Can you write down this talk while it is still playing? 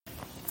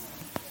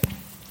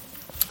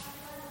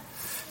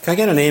Can I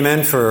get an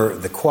amen for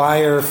the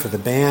choir, for the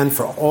band,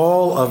 for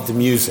all of the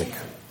music?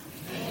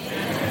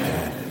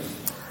 Amen.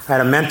 I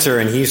had a mentor,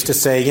 and he used to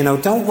say,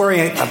 don't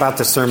worry about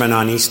the sermon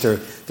on Easter.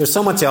 There's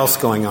so much else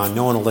going on.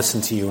 No one will listen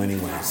to you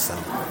anyway.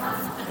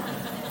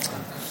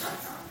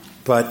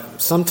 But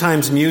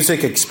sometimes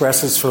music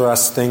expresses for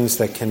us things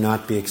that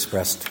cannot be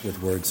expressed with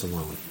words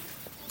alone.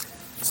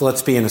 So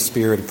let's be in a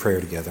spirit of prayer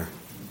together.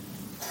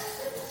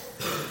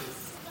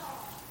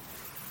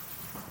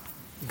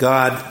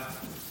 God,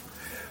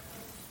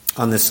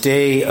 on this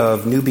day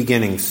of new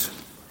beginnings,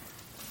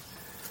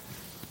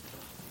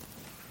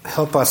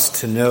 help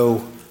us to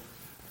know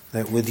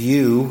that with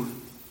you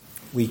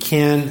we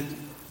can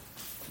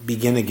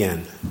begin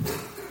again.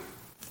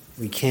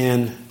 We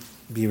can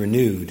be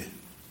renewed,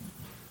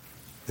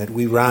 that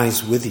we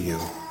rise with you.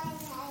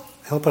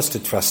 Help us to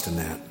trust in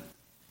that.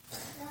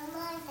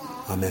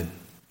 Amen.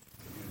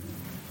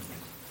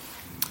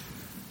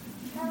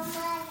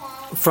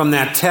 From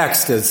that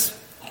text, as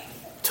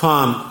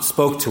Tom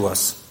spoke to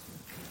us,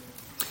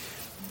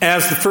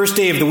 as the first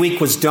day of the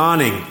week was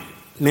dawning,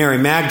 Mary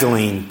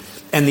Magdalene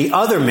and the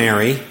other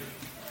Mary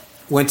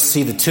went to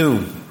see the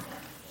tomb.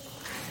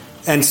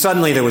 And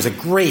suddenly there was a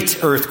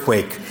great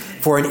earthquake,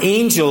 for an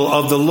angel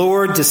of the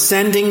Lord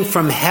descending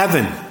from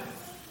heaven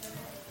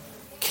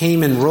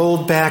came and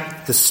rolled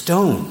back the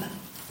stone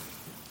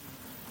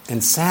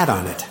and sat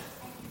on it.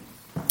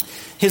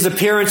 His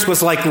appearance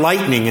was like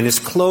lightning and his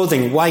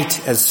clothing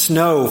white as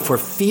snow. For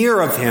fear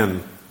of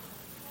him,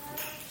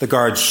 the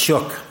guards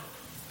shook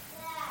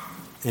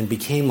and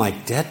became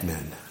like dead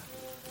men.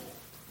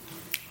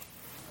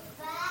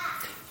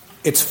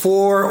 It's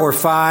 4 or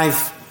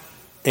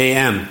 5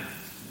 a.m.,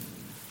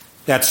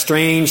 that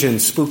strange and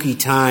spooky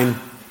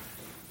time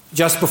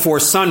just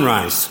before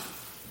sunrise,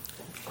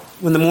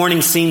 when the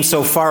morning seems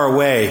so far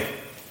away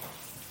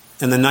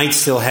and the night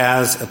still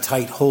has a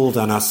tight hold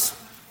on us.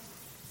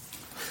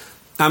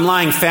 I'm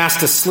lying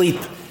fast asleep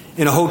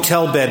in a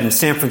hotel bed in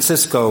San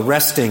Francisco,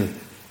 resting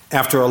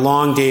after a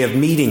long day of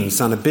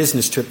meetings on a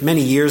business trip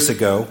many years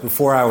ago,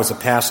 before I was a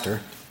pastor.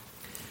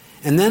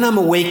 And then I'm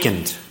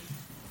awakened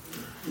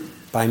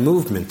by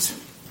movement.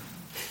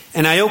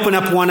 And I open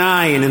up one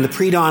eye, and in the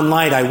pre-dawn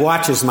light, I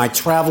watch as my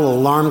travel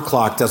alarm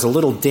clock does a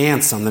little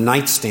dance on the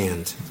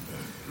nightstand,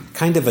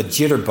 kind of a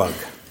jitterbug,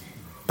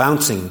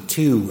 bouncing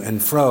to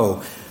and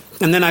fro.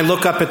 And then I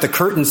look up at the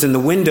curtains in the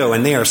window,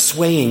 and they are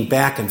swaying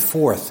back and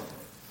forth,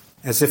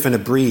 as if in a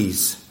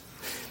breeze.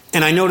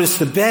 And I notice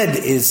the bed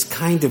is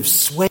kind of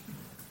swaying.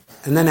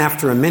 And then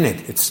after a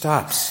minute, it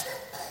stops.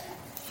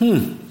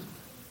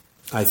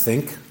 I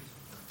think.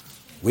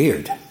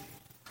 Weird.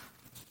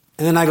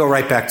 And then I go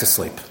right back to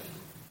sleep.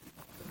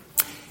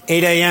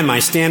 8 a.m., I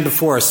stand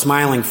before a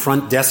smiling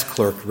front desk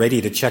clerk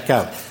ready to check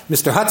out.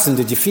 Mr. Hudson,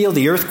 did you feel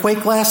the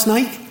earthquake last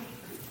night?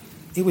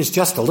 It was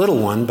just a little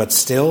one, but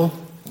still.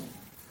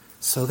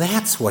 So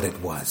that's what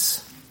it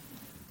was.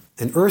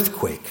 An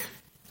earthquake,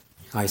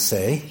 I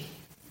say.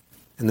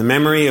 And the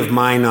memory of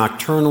my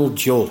nocturnal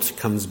jolt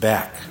comes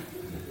back.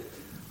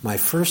 My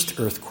first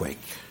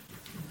earthquake.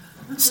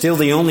 Still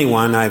the only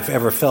one I've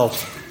ever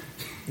felt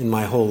in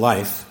my whole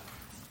life.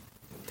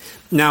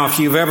 Now, if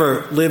you've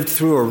ever lived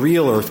through a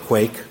real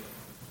earthquake,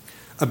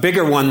 a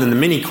bigger one than the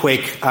mini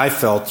quake I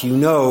felt, you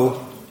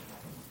know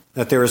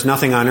that there is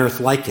nothing on earth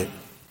like it.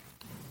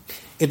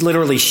 It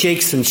literally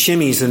shakes and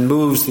shimmies and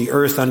moves the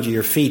earth under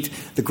your feet,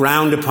 the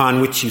ground upon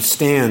which you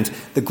stand,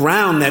 the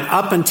ground that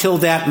up until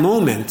that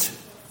moment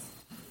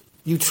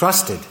you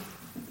trusted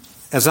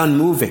as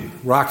unmoving,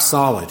 rock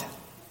solid.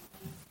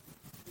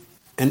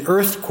 An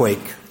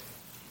earthquake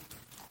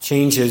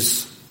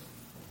changes,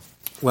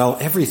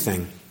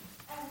 everything.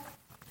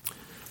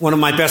 One of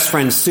my best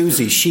friends,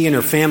 Susie, she and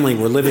her family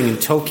were living in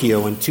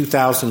Tokyo in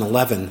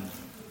 2011,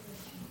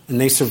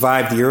 and they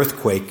survived the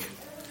earthquake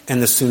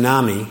and the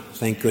tsunami,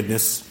 thank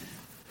goodness.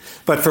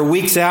 But for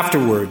weeks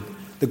afterward,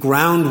 the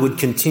ground would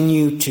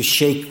continue to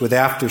shake with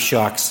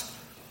aftershocks,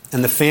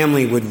 and the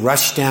family would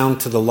rush down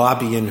to the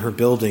lobby in her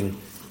building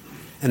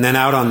and then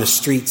out on the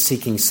street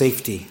seeking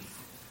safety.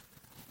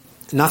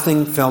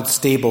 Nothing felt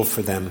stable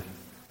for them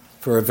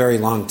for a very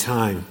long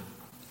time.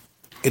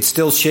 It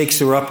still shakes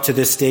her up to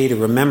this day to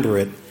remember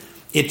it.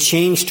 It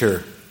changed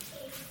her,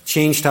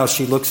 changed how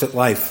she looks at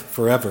life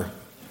forever.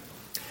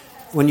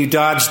 When you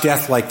dodge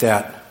death like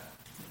that,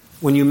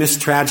 when you miss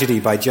tragedy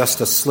by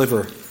just a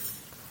sliver,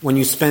 when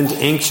you spend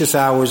anxious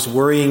hours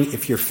worrying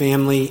if your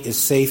family is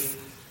safe,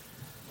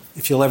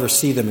 if you'll ever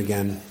see them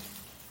again,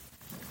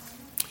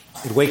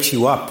 it wakes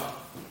you up.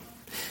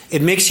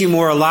 It makes you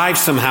more alive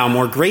somehow,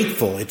 more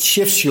grateful. It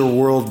shifts your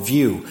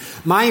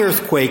worldview. My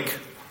earthquake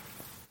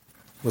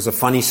was a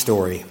funny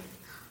story.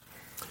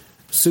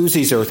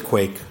 Susie's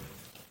earthquake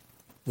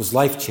was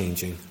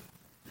life-changing,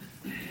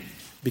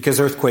 because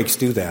earthquakes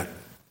do that.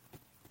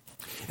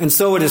 And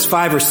so it is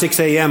 5 or 6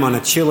 a.m. on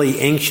a chilly,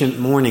 ancient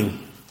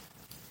morning.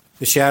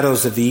 The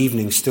shadows of the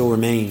evening still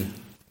remain.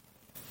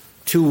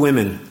 2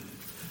 women,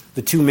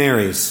 the 2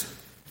 Marys,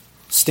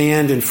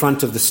 stand in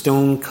front of the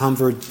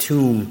stone-covered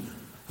tomb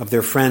of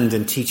their friend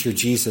and teacher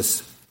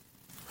Jesus.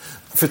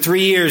 For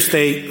 3 years,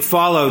 they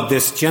followed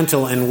this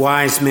gentle and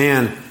wise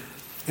man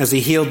as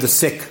he healed the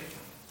sick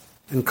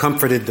and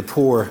comforted the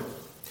poor,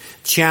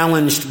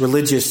 challenged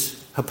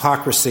religious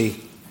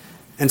hypocrisy,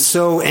 and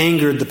so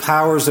angered the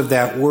powers of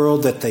that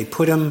world that they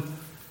put him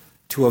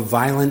to a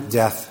violent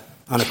death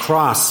on a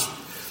cross.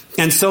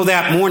 And so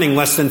that morning,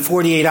 less than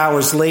 48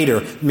 hours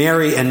later,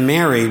 Mary and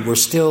Mary were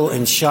still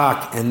in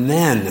shock. And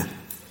then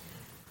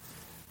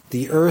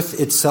the earth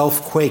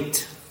itself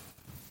quaked,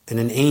 and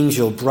an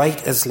angel,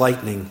 bright as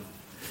lightning,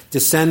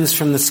 descends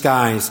from the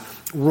skies,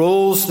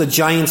 rolls the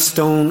giant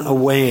stone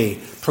away,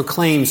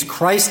 proclaims,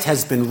 "Christ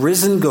has been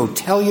risen, go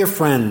tell your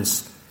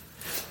friends."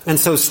 And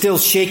so, still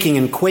shaking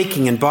and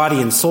quaking in body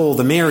and soul,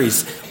 the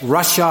Marys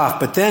rush off,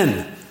 but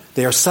then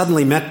they are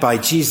suddenly met by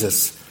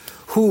Jesus,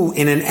 who,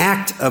 in an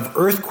act of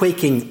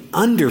earthquaking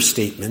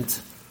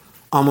understatement,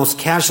 almost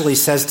casually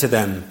says to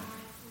them,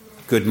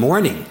 "Good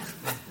morning."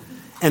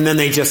 And then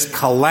they just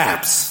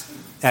collapse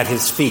at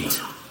his feet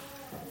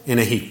in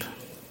a heap.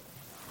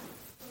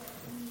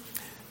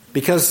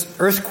 Because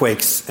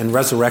earthquakes and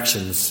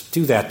resurrections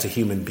do that to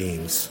human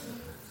beings.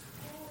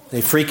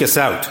 They freak us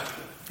out.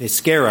 They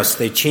scare us.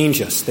 They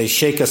change us. They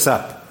shake us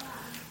up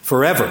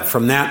forever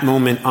from that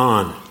moment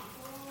on.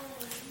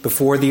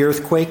 Before the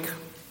earthquake,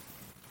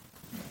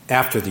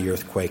 after the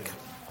earthquake.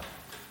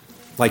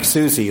 Like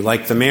Susie,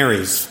 like the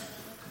Marys,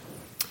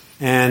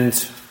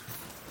 and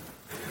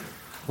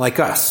like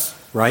us,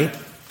 right?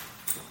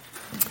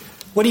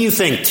 What do you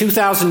think?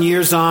 2,000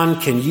 years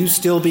on, can you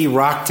still be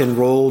rocked and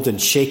rolled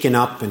and shaken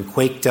up and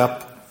quaked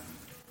up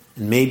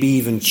and maybe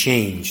even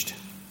changed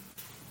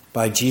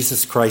by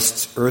Jesus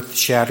Christ's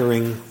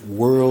earth-shattering,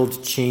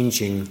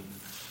 world-changing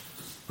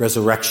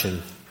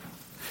resurrection?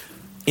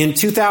 In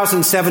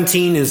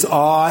 2017, is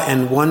awe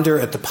and wonder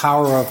at the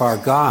power of our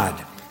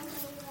God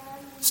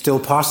still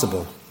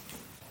possible?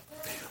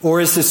 Or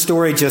is this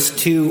story just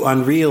too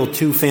unreal,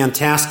 too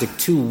fantastic,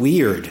 too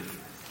weird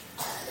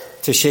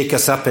to shake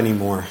us up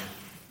anymore?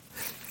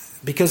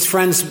 Because,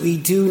 friends, we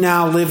do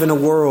now live in a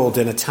world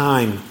and a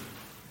time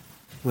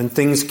when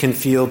things can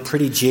feel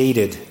pretty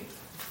jaded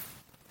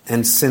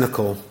and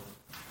cynical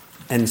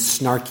and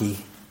snarky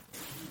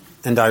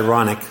and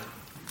ironic.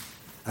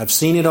 I've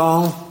seen it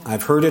all,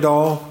 I've heard it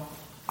all,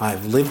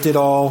 I've lived it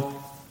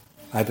all,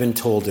 I've been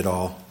told it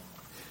all.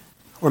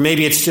 Or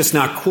maybe it's just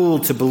not cool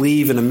to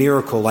believe in a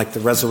miracle like the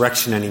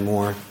resurrection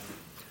anymore,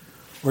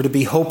 or to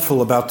be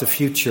hopeful about the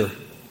future,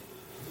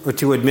 or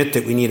to admit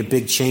that we need a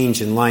big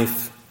change in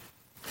life.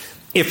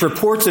 If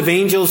reports of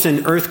angels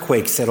and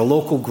earthquakes at a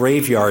local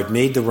graveyard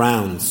made the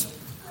rounds,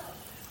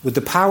 would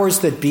the powers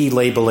that be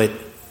label it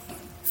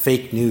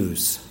fake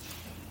news?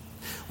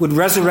 Would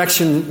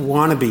resurrection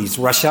wannabes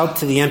rush out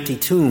to the empty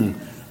tomb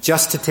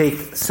just to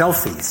take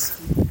selfies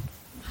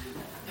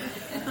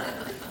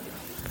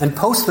and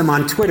post them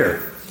on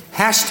Twitter?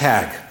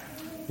 Hashtag,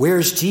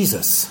 where's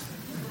Jesus?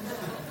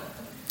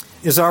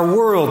 Is our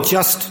world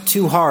just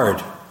too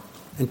hard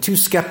and too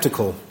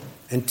skeptical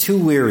and too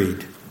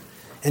wearied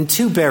and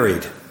too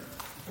buried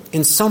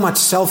in so much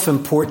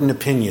self-important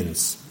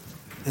opinions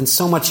and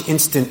so much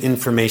instant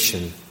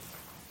information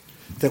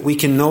that we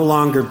can no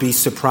longer be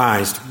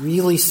surprised,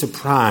 really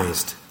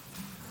surprised,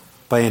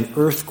 by an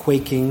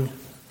earth-quaking,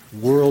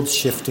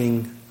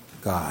 world-shifting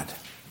God?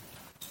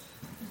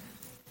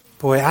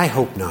 Boy, I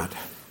hope not.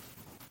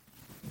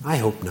 I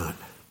hope not.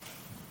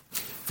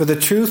 For the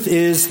truth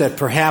is that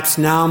perhaps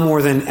now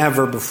more than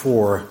ever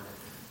before,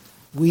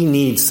 we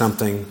need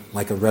something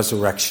like a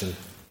resurrection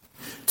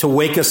to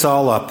wake us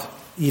all up,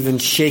 even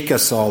shake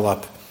us all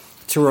up,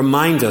 to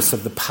remind us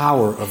of the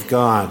power of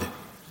God,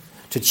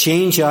 to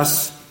change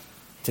us,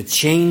 to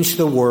change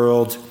the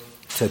world,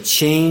 to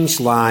change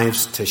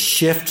lives, to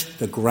shift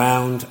the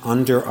ground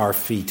under our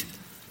feet.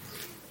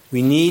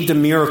 We need the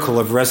miracle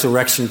of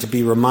resurrection to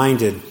be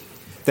reminded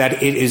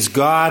that it is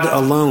God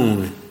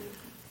alone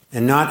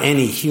and not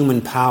any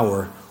human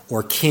power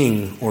or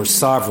king or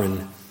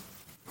sovereign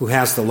who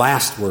has the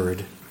last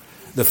word,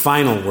 the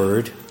final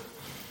word,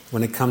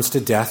 when it comes to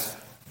death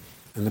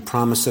and the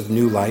promise of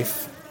new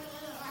life.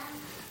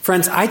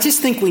 Friends, I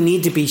just think we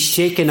need to be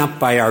shaken up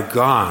by our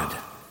God,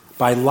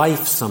 by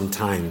life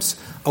sometimes,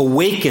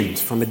 awakened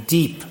from a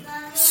deep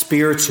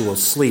spiritual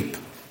sleep.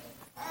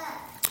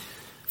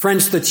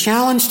 Friends, the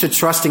challenge to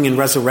trusting in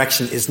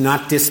resurrection is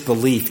not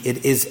disbelief,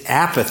 it is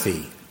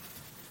apathy.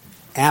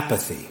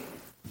 Apathy,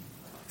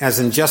 as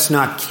in just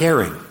not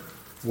caring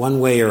one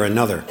way or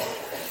another.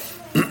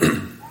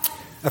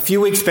 A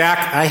few weeks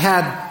back, I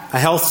had a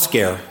health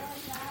scare.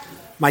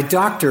 My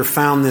doctor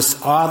found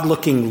this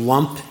odd-looking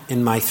lump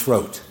in my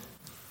throat,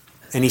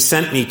 and he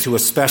sent me to a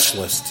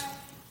specialist.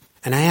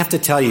 And I have to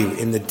tell you,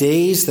 in the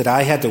days that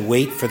I had to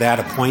wait for that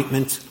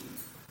appointment,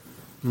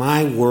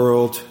 my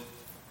world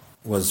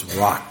was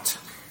rocked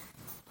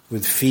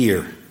with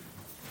fear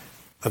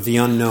of the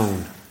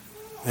unknown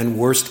and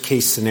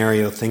worst-case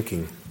scenario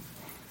thinking.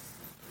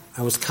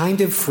 I was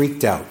kind of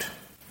freaked out.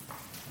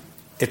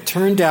 It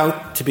turned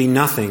out to be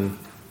nothing,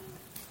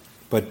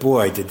 but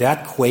boy, did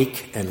that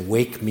quake and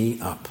wake me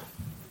up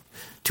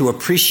to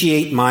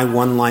appreciate my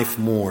one life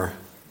more,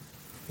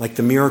 like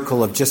the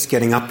miracle of just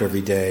getting up every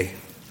day,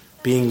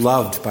 being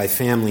loved by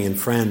family and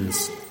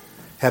friends,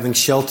 having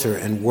shelter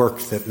and work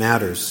that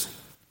matters.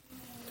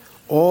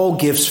 All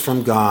gifts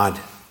from God,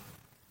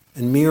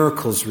 and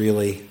miracles,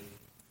 really,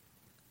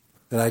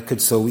 that I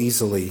could so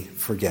easily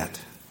forget,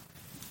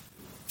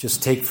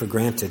 just take for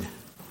granted.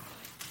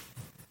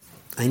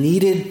 I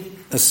needed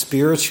a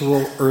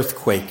spiritual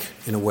earthquake,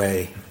 in a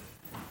way,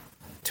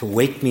 to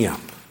wake me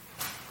up,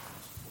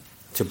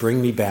 to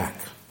bring me back.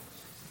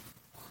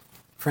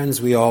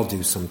 Friends, we all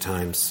do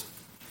sometimes.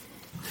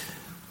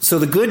 So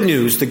the good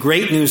news, the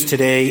great news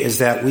today is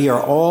that we are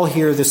all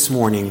here this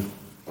morning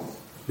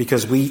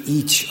because we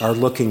each are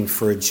looking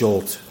for a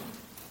jolt,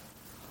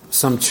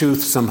 some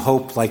truth, some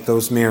hope like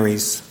those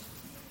Marys,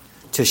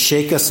 to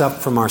shake us up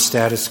from our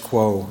status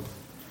quo,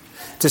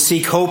 to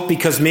seek hope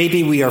because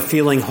maybe we are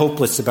feeling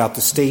hopeless about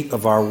the state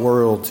of our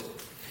world,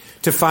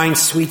 to find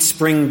sweet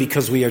spring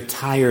because we are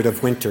tired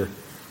of winter,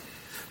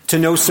 to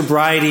know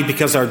sobriety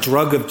because our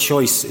drug of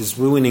choice is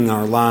ruining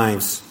our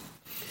lives,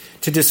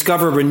 to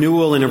discover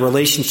renewal in a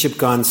relationship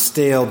gone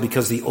stale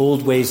because the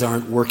old ways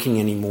aren't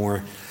working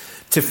anymore,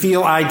 to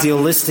feel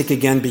idealistic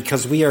again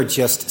because we are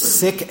just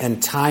sick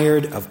and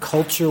tired of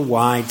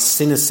culture-wide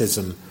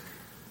cynicism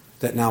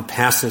that now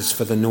passes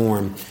for the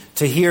norm,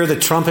 to hear the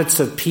trumpets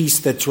of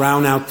peace that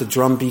drown out the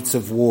drumbeats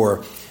of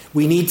war.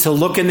 We need to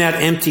look in that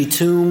empty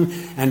tomb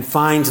and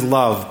find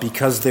love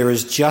because there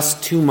is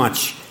just too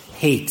much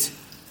hate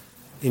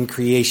in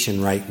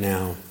creation right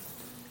now.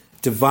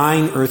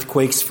 Divine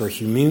earthquakes for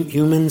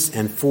humans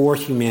and for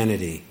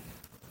humanity.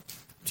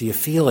 Do you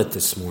feel it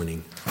this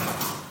morning?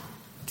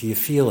 Do you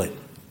feel it?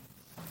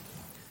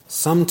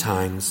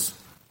 Sometimes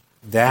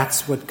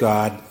that's what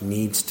God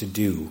needs to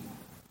do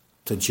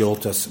to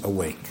jolt us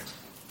awake.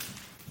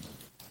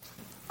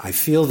 I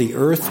feel the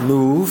earth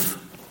move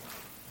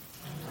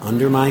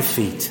under my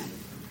feet.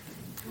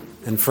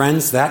 And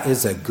friends, that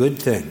is a good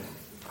thing.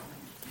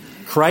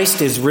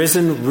 Christ is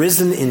risen,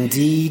 risen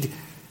indeed.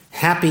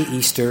 Happy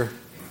Easter.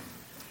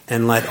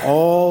 And let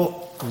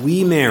all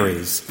we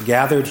Marys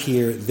gathered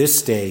here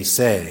this day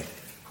say,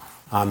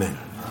 Amen.